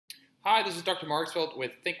Hi, this is Dr. Marksfeld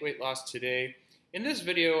with Think Weight Loss today. In this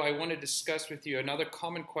video, I want to discuss with you another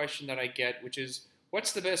common question that I get, which is,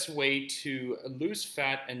 what's the best way to lose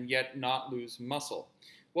fat and yet not lose muscle?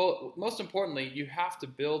 Well, most importantly, you have to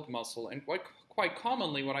build muscle. And quite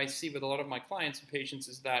commonly, what I see with a lot of my clients and patients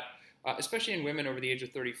is that, especially in women over the age of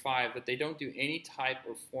 35, that they don't do any type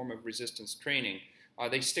or form of resistance training.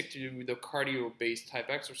 They stick to the cardio-based type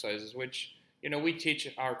exercises, which we teach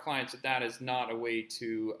our clients that that is not a way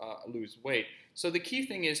to lose weight. So the key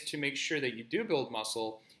thing is to make sure that you do build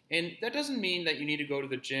muscle, and that doesn't mean that you need to go to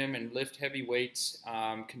the gym and lift heavy weights,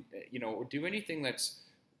 or do anything that's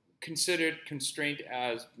considered constraint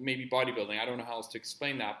as maybe bodybuilding. I don't know how else to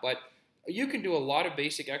explain that, but you can do a lot of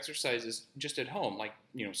basic exercises just at home, like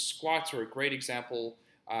squats are a great example,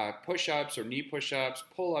 push-ups or knee push-ups,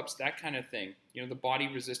 pull-ups, that kind of thing. The body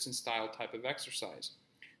resistance style type of exercise.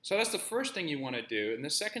 So that's the first thing you want to do. And the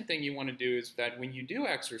second thing you want to do is that when you do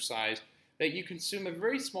exercise, that you consume a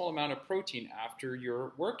very small amount of protein after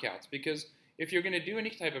your workouts. Because if you're going to do any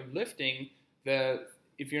type of lifting,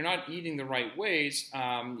 if you're not eating the right ways,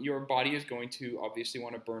 your body is going to obviously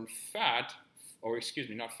want to burn fat, or excuse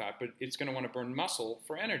me, not fat, but it's going to want to burn muscle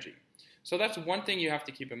for energy. So that's one thing you have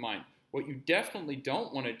to keep in mind. What you definitely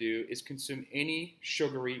don't want to do is consume any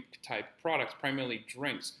sugary type products, primarily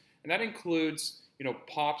drinks. And that includes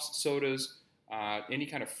pops, sodas, any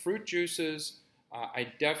kind of fruit juices.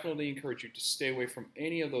 I definitely encourage you to stay away from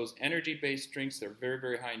any of those energy-based drinks. They're very,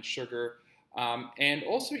 very high in sugar. And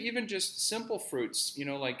also even just simple fruits,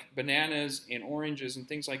 like bananas and oranges and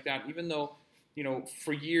things like that, even though,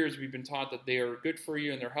 for years we've been taught that they are good for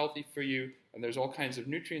you and they're healthy for you and there's all kinds of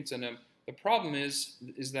nutrients in them. The problem is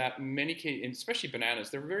that in many cases, especially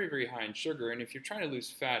bananas, they're very, very high in sugar. And if you're trying to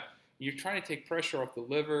lose fat, you're trying to take pressure off the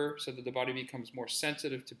liver so that the body becomes more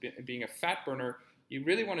sensitive to being a fat burner. You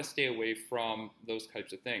really want to stay away from those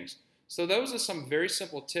types of things. So those are some very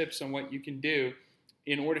simple tips on what you can do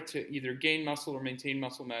in order to either gain muscle or maintain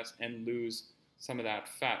muscle mass and lose some of that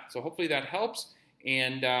fat. So hopefully that helps,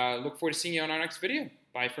 and look forward to seeing you on our next video.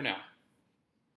 Bye for now.